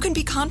 you can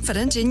be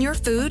confident in your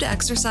food,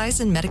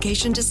 exercise, and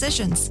medication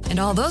decisions. And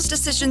all those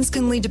decisions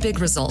can lead to big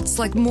results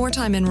like more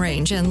time in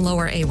range and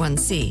lower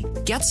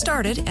A1C. Get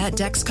started at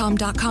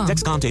Dexcom.com.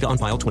 Dexcom data on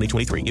file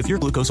 2023. If your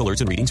glucose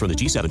alerts and readings from the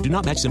G7 do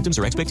not match symptoms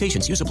or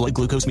expectations, use a blood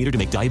glucose meter to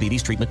make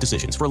diabetes treatment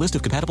decisions. For a list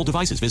of compatible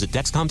devices, visit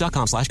Dexcom.com/compatibility.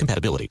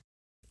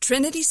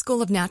 Trinity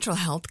School of Natural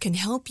Health can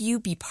help you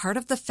be part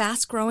of the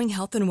fast-growing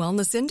health and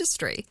wellness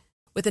industry.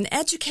 With an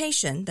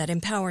education that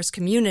empowers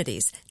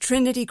communities,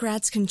 Trinity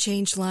grads can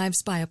change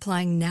lives by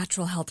applying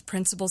natural health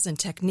principles and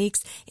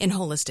techniques in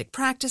holistic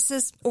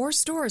practices or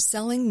stores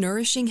selling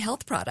nourishing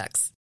health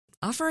products.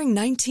 Offering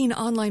 19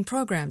 online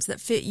programs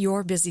that fit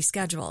your busy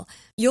schedule,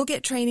 you'll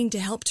get training to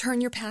help turn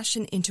your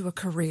passion into a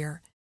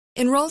career.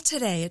 Enroll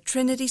today at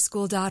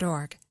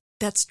trinityschool.org.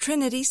 That's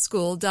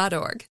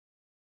trinityschool.org.